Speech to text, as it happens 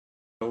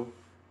Hello,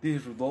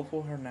 this is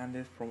Rodolfo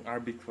Hernandez from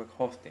RBXWeb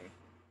Hosting.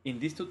 In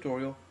this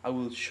tutorial, I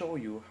will show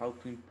you how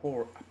to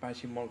import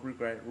Apache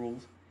multi-rewrite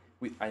rules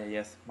with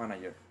IIS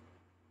Manager.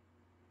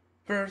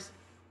 First,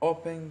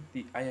 open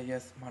the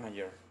IIS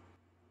Manager.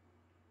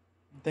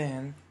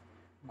 Then,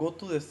 go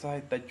to the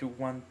site that you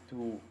want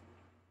to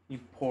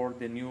import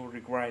the new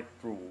rewrite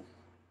rules.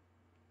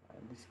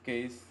 In this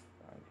case,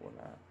 I'm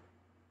gonna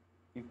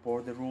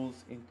import the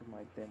rules into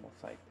my demo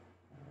site.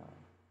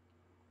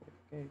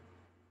 Okay.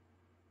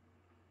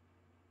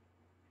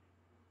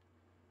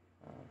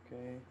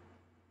 Okay.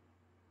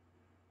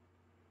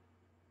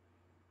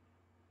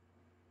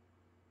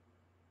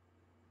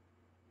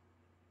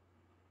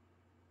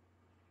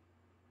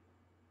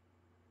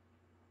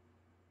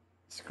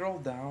 Scroll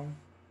down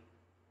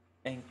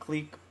and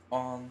click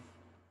on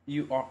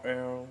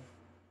URL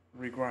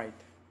rewrite.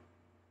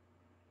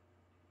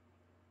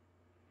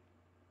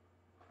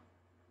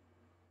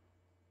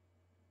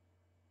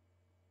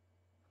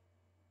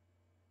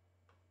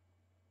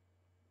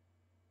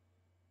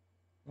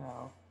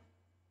 Now,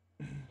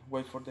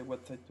 wait for the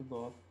website to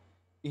load.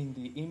 In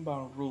the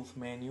inbound rules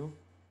menu,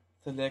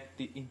 select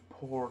the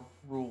import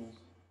rules.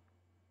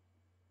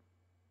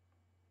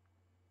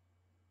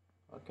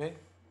 Okay,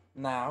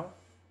 now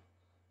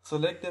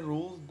select the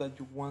rules that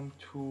you want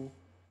to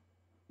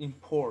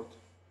import.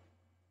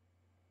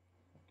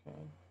 Okay,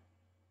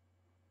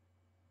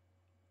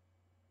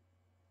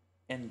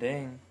 and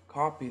then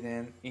copy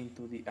them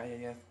into the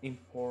IIS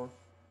import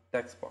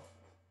text box.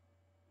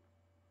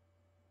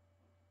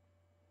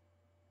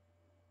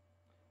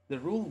 The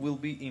rule will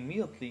be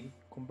immediately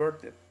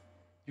converted.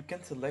 You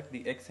can select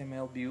the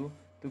XML view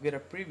to get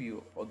a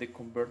preview of the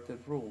converted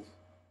rules.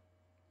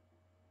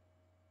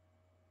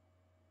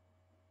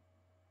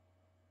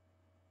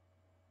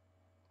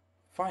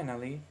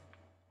 Finally,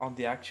 on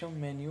the Action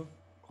menu,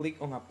 click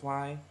on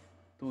Apply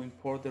to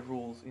import the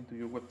rules into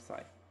your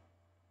website.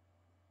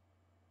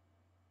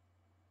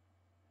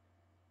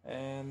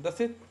 And that's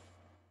it.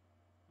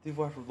 This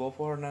was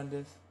Rodolfo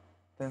Hernandez.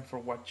 Thanks for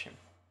watching.